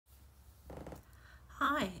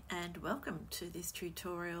and welcome to this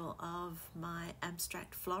tutorial of my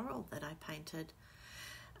abstract floral that I painted.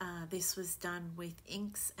 This was done with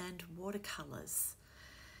inks and watercolours.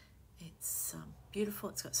 It's beautiful,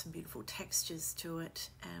 it's got some beautiful textures to it,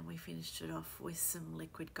 and we finished it off with some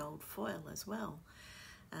liquid gold foil as well.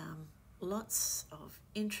 Lots of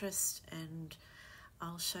interest, and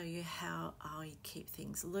I'll show you how I keep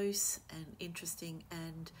things loose and interesting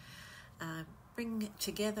and bring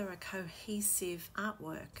together a cohesive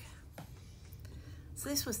artwork. So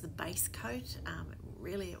this was the base coat.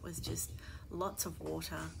 Really it was just lots of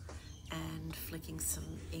water and flicking some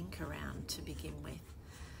ink around to begin with.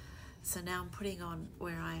 So now I'm putting on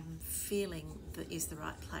where I'm feeling that is the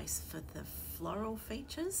right place for the floral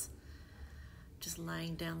features. Just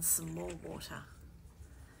laying down some more water.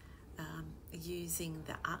 Using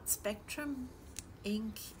the Art Spectrum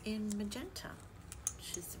ink in Magenta,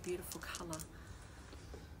 which is a beautiful colour.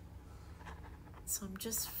 So I'm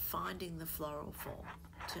just finding the floral form,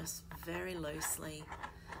 just very loosely,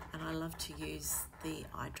 and I love to use the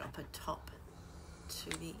eyedropper top to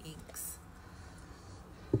the inks.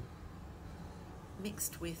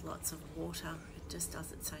 Mixed with lots of water, it just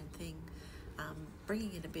does its own thing.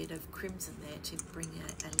 Bringing in a bit of crimson there to bring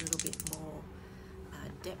a little bit more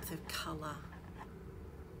depth of colour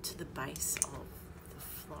to the base of the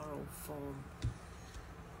floral form.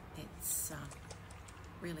 It's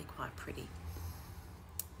really quite pretty.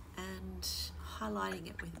 And highlighting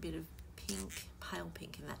it with a bit of pink, pale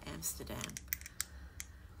pink in that Amsterdam.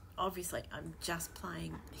 Obviously I'm just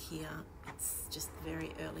playing here, it's just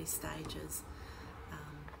very early stages,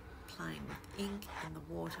 playing with ink and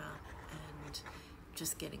the water and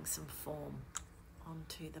just getting some form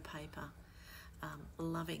onto the paper.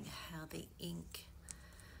 Loving how the ink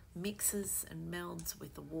mixes and melds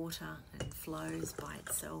with the water and flows by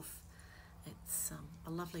itself. It's a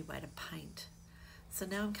lovely way to paint. So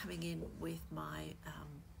now I'm coming in with my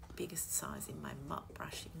biggest size in my mop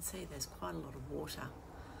brush. You can see there's quite a lot of water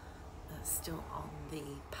still on the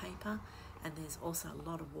paper, and there's also a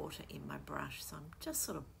lot of water in my brush. So I'm just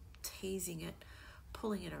sort of teasing it,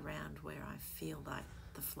 pulling it around where I feel like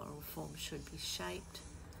the floral form should be shaped.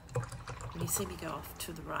 When you see me go off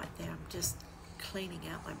to the right there, I'm just cleaning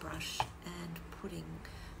out my brush and putting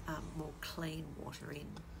more clean water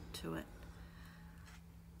into it.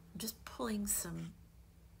 I'm just pulling some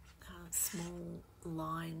small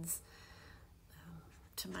lines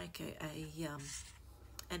to make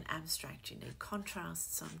an abstract. You need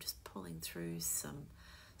contrast, so I'm just pulling through some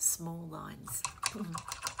small lines,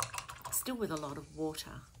 still with a lot of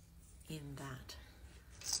water in that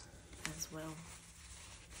as well.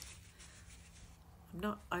 I'm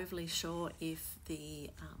not overly sure if the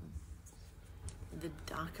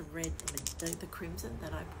darker red, the crimson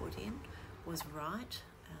that I put in was right,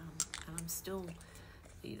 and I'm still,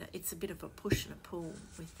 it's a bit of a push and a pull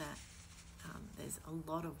with that. There's a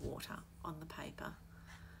lot of water on the paper.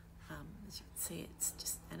 As you can see, it's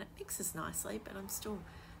just, and it mixes nicely, but I'm still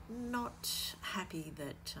not happy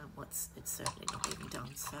that, it's certainly not even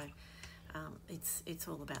done. So it's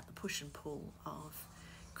all about the push and pull of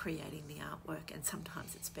creating the artwork, and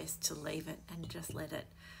sometimes it's best to leave it and just let it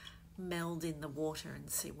meld in the water and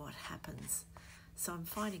see what happens. So I'm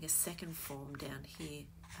finding a second form down here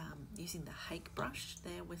using the Hake brush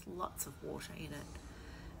there with lots of water in it.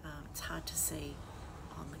 It's hard to see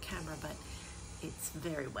on the camera, but it's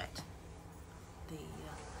very wet.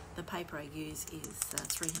 The paper I use is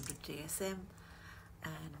 300 GSM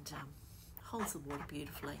and holds the water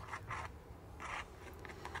beautifully.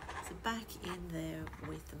 So back in there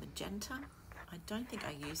with the Magenta. I don't think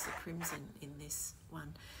I used the crimson in this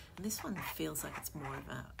one, and this one feels like it's more of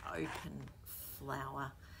an open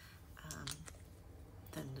flower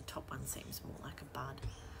than the top one seems more like a bud.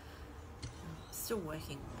 Still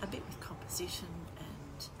working a bit with composition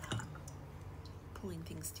and pulling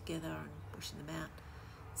things together and pushing them out.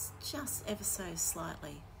 It's just ever so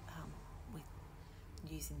slightly with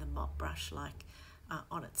using the mop brush, like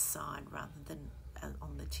on its side rather than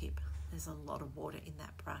on the tip. There's a lot of water in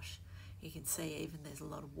that brush. You can see even there's a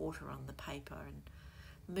lot of water on the paper, and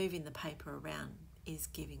moving the paper around is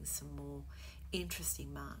giving some more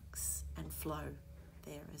interesting marks and flow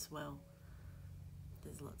there as well.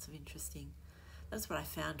 There's lots of interesting. That's what I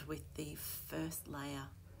found with the first layer.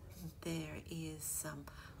 There is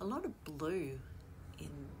a lot of blue in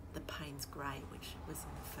the Payne's grey, which was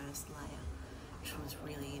in the first layer, which was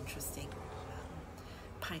really interesting.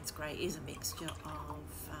 Payne's grey is a mixture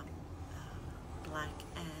of black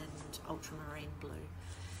and ultramarine blue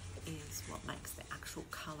is what makes the actual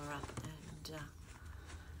colour up, and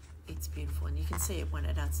it's beautiful, and you can see it when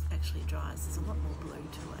it actually dries. There's a lot more blue to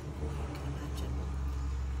it than you can imagine.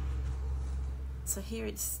 So here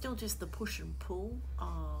it's still just the push and pull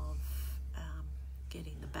of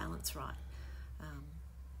getting the balance right.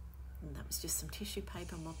 And that was just some tissue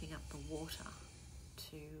paper mopping up the water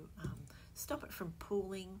to stop it from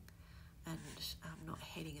pooling and not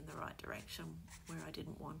heading in the right direction where I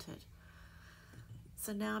didn't want it.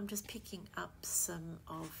 So now I'm just picking up some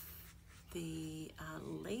of the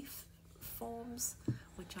leaf forms,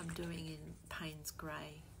 which I'm doing in Payne's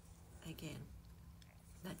Grey again.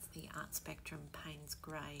 That's the Art Spectrum Payne's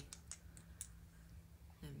Grey.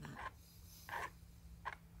 And that.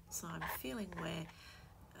 So I'm feeling where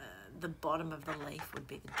the bottom of the leaf would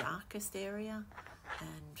be the darkest area,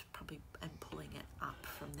 and probably pulling it up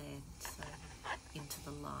from there, so into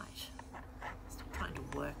the light. Still trying to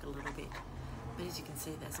work a little bit, but as you can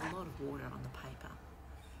see, there's a lot of water on the paper.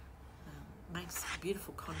 Makes a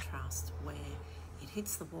beautiful contrast where it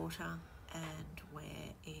hits the water and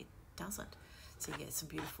where it doesn't. So you get some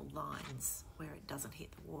beautiful lines where it doesn't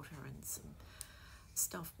hit the water, and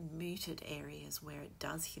some muted areas where it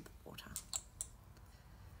does hit the water.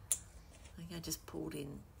 I think I just pulled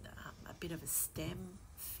in a bit of a stem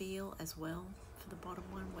feel as well for the bottom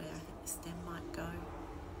one, where I think the stem might go.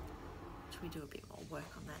 Should we do a bit more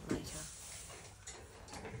work on that later?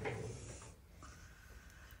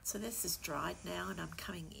 So this is dried now, and I'm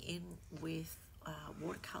coming in with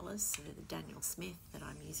watercolours, so the Daniel Smith that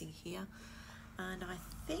I'm using here. And I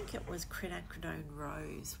think it was Quinacidone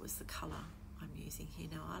Rose was the colour I'm using here.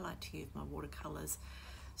 Now I like to use my watercolours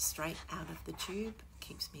straight out of the tube.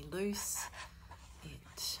 Keeps me loose. It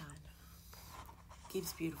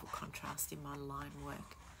gives beautiful contrast in my line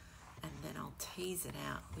work, and then I'll tease it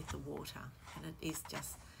out with the water, and it is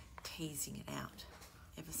just teasing it out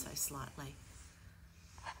ever so slightly.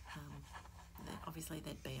 Obviously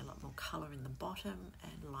there'd be a lot more colour in the bottom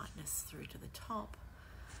and lightness through to the top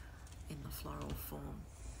in the floral form.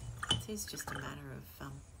 It is just a matter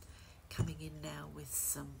of coming in now with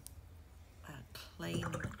some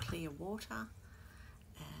clear water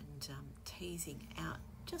and teasing out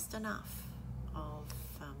just enough of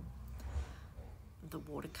the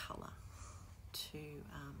watercolour to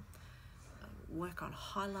work on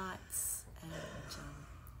highlights and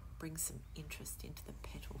bring some interest into the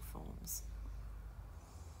petal forms.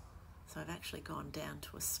 So I've actually gone down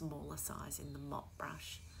to a smaller size in the mop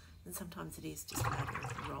brush, and sometimes it is just a matter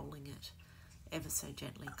of rolling it ever so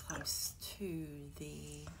gently close to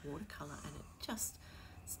the watercolour, and it's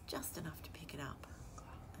just enough to pick it up.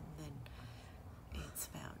 And then it's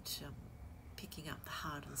about picking up the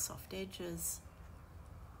hard and soft edges,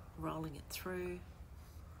 rolling it through,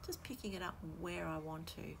 just picking it up where I want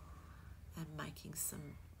to, and making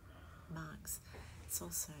some marks. It's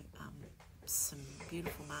also some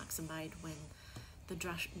beautiful marks are made when the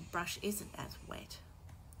brush isn't as wet,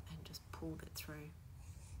 and just pulled it through.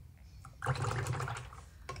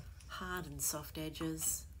 Hard and soft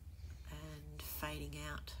edges and fading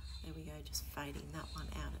out. There we go, just fading that one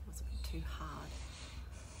out. It was a bit too hard.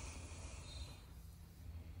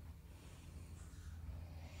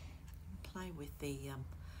 Play with the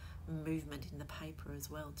movement in the paper as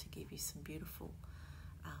well to give you some beautiful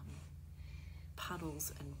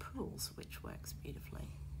puddles and pools, which works beautifully.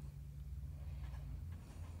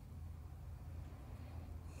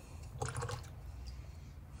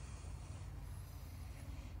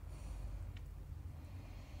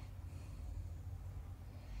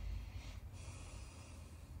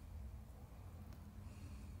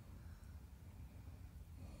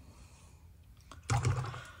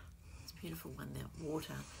 It's beautiful when the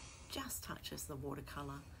water just touches the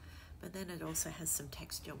watercolour, but then it also has some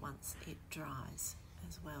texture once it dries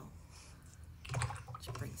as well,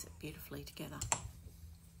 which brings it beautifully together.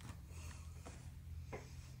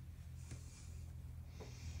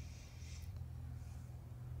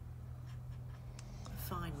 A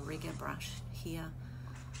fine rigger brush here,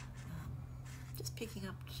 just picking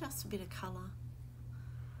up just a bit of colour,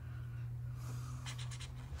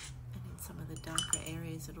 and in some of the darker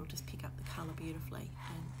areas it'll just pick up the colour beautifully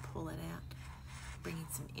and pull it out, bringing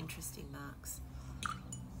some interesting marks.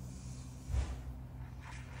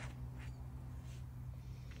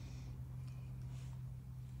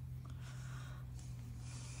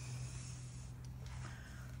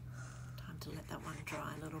 Time to let that one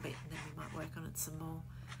dry a little bit, and then we might work on it some more.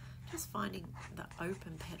 Just finding the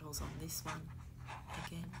open petals on this one.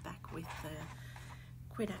 Again, back with the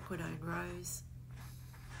Quinacidone Rose.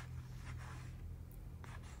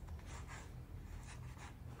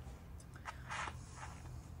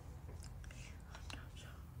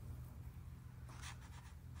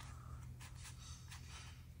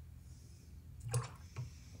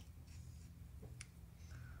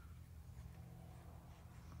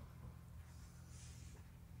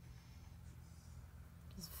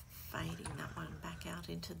 out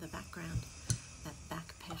into the background, that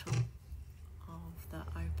back petal of the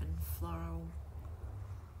open floral.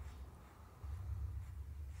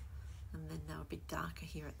 And then they're a bit darker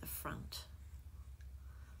here at the front,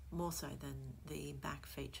 more so than the back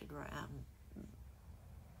featured.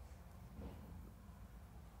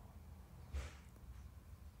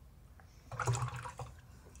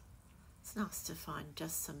 It's nice to find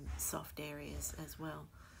just some soft areas as well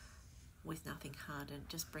with nothing hard, and it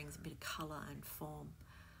just brings a bit of colour and form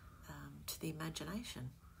to the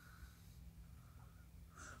imagination.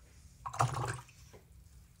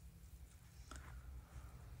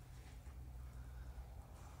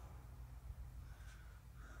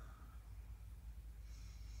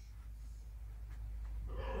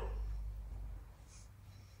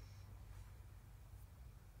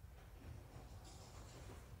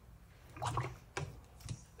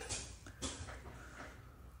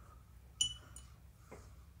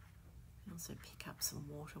 Also pick up some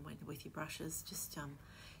water with your brushes, just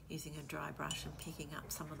using a dry brush and picking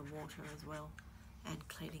up some of the water as well, and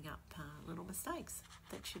cleaning up little mistakes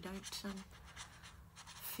that you don't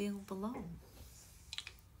feel belong.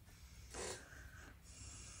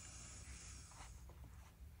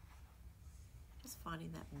 Just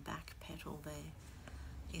finding that back petal there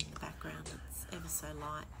in the background. It's ever so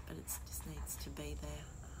light, but it just needs to be there,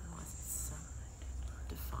 otherwise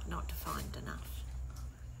it's not defined enough.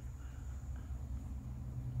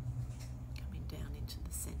 Down into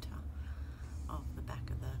the centre of the back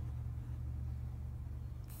of the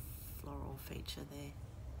floral feature there.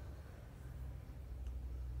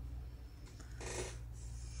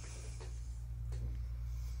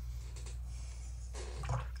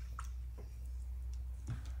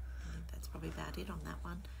 I think that's probably about it on that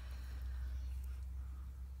one.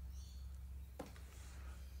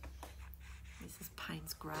 This is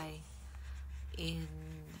Payne's Grey in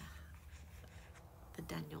the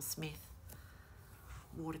Daniel Smith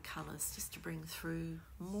watercolours, just to bring through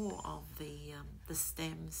more of the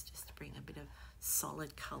stems, just to bring a bit of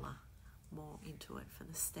solid colour more into it for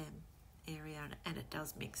the stem area, and it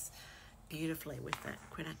does mix beautifully with that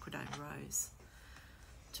Quinacidone rose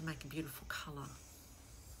to make a beautiful colour.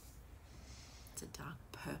 It's a dark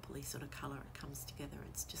purpley sort of colour. It comes together,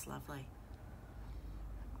 it's just lovely.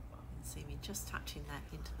 You can see me just touching that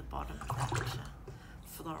into the bottom of that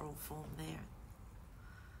floral form there.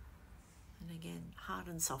 And again, hard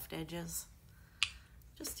and soft edges,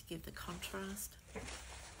 just to give the contrast.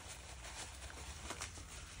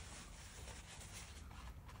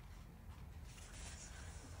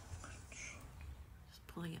 Just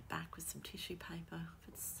pulling it back with some tissue paper. If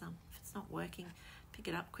it's not working, pick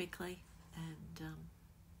it up quickly,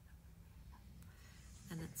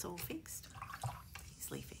 and it's all fixed,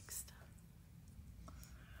 easily fixed.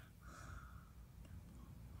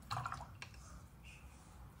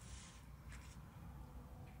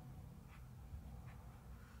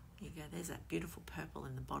 There you go, there's that beautiful purple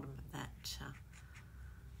in the bottom of that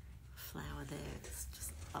flower there. It's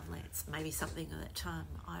just lovely. It's maybe something that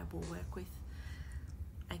I will work with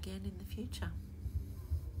again in the future.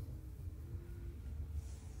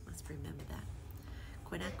 Let's remember that.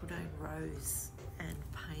 Quinacidone rose and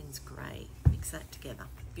Payne's Grey. Mix that together.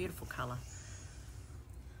 Beautiful colour.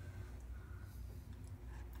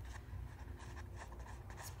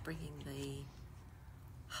 It's bringing the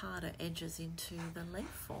harder edges into the leaf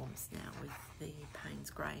forms now with the Payne's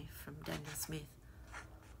Grey from Daniel Smith.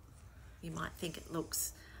 You might think it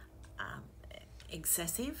looks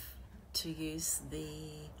excessive to use the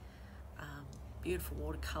beautiful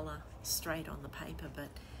watercolour straight on the paper, but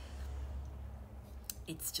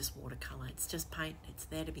it's just watercolour, it's just paint, it's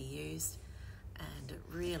there to be used, and it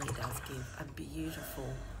really does give a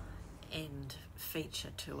beautiful end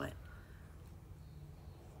feature to it.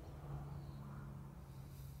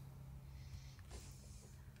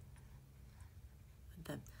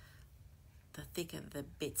 The thicker the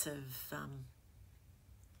bits of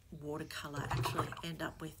watercolour actually end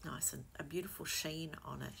up with a beautiful sheen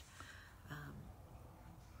on it,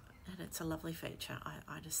 and it's a lovely feature.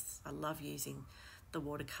 I love using the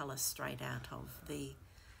watercolour straight out of the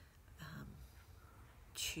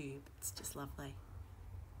tube. It's just lovely.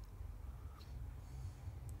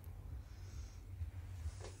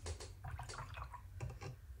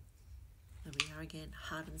 There we are again,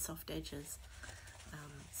 hard and soft edges.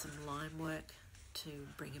 Some line work to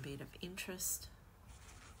bring a bit of interest.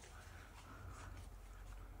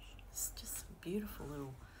 It's just some beautiful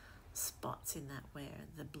little spots in that where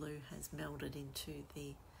the blue has melded into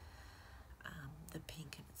the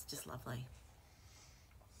pink, and it's just lovely.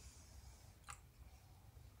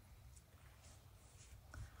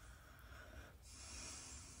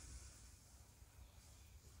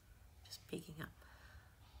 picking up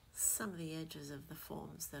some of the edges of the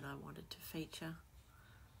forms that I wanted to feature.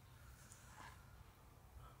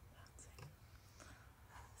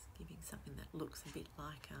 Just giving something that looks a bit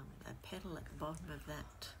like a petal at the bottom of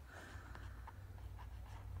that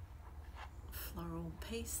floral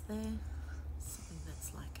piece there. Something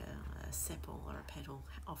that's like a sepal or a petal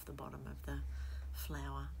off the bottom of the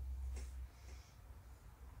flower.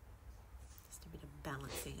 Just a bit of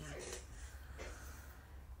balancing act.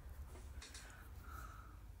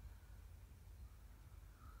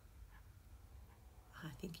 I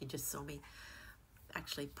think you just saw me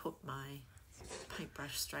actually put my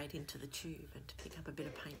paintbrush straight into the tube and to pick up a bit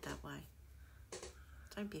of paint that way.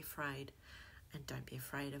 Don't be afraid, and don't be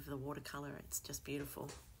afraid of the watercolour, it's just beautiful.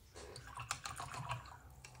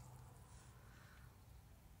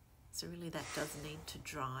 So really that does need to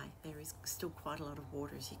dry. There is still quite a lot of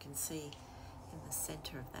water, as you can see in the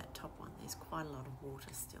centre of that top one. There's quite a lot of water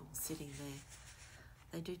still sitting there.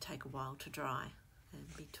 They do take a while to dry, and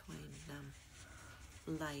between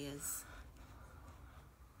layers.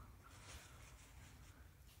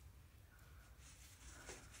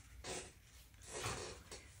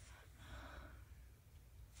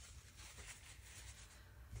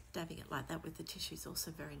 Dabbing it like that with the tissue is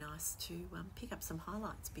also very nice to pick up some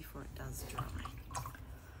highlights before it does dry.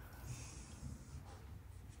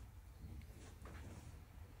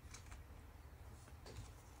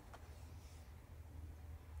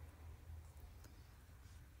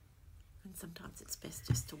 And sometimes it's best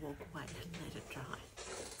just to walk away and let it dry.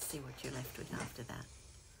 See what you're left with after that.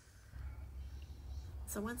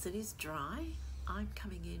 So once it is dry, I'm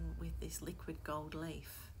coming in with this liquid gold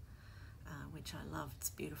leaf, which I love. It's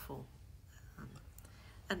beautiful.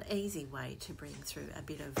 An easy way to bring through a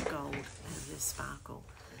bit of gold and a bit of sparkle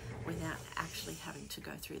without actually having to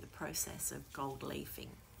go through the process of gold leafing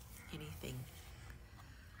anything.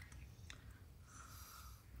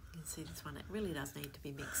 You can see this one, it really does need to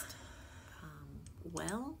be mixed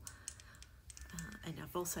well. And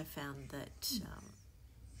I've also found that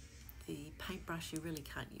the paintbrush you really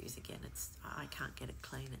can't use again. I can't get it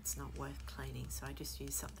clean, it's not worth cleaning, so I just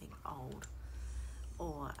use something old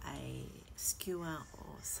or a skewer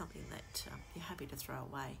or something that you're happy to throw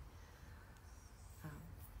away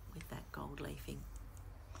with that gold leafing.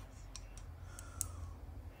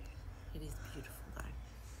 It is beautiful though.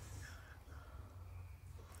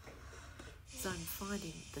 So I'm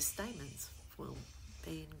finding the stamens will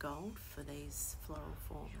be in gold for these floral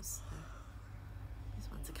forms. So these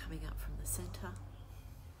ones are coming up from the centre.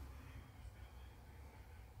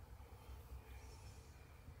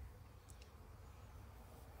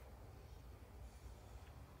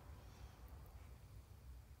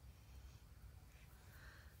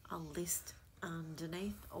 I'll list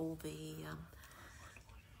underneath all the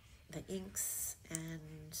inks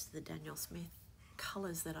and the Daniel Smith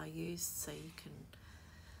colours that I used, so you can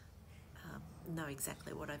know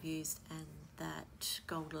exactly what I've used, and that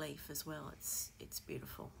gold leaf as well. It's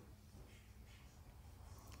beautiful.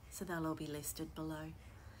 So they'll all be listed below.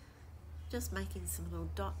 Just making some little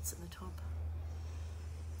dots at the top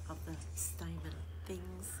of the stamen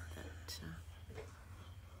things, that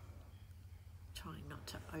trying not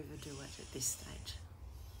to overdo it at this stage.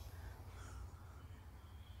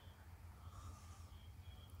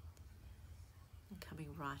 And coming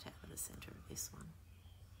right out of the centre of this one.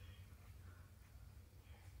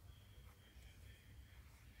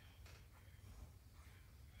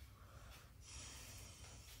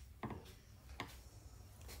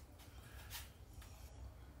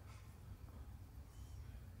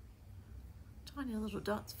 Tiny little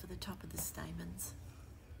dots for the top of the stamens,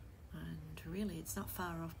 and really it's not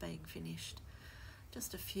far off being finished.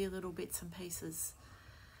 Just a few little bits and pieces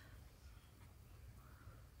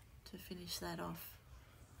to finish that off.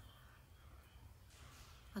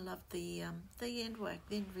 I love the end work.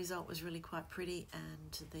 The end result was really quite pretty,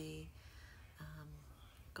 and the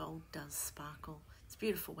gold does sparkle. It's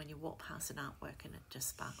beautiful when you walk past an artwork and it just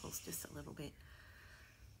sparkles just a little bit.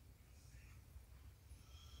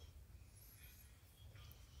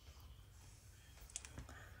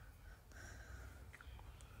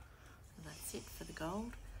 That's it for the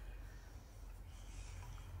gold.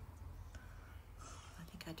 I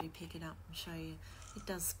think I do pick it up and show you. It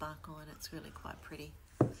does sparkle and it's really quite pretty,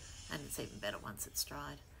 and it's even better once it's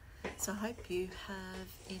dried. So I hope you have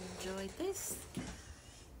enjoyed this.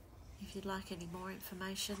 If you'd like any more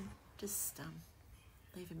information, just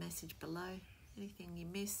leave a message below. Anything you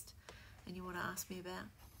missed and you want to ask me about,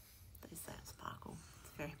 there's that sparkle.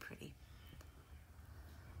 It's very pretty.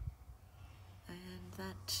 And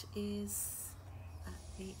that is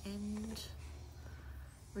the end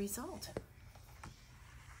result.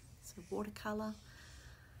 So watercolour.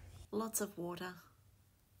 Lots of water.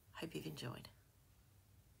 Hope you've enjoyed.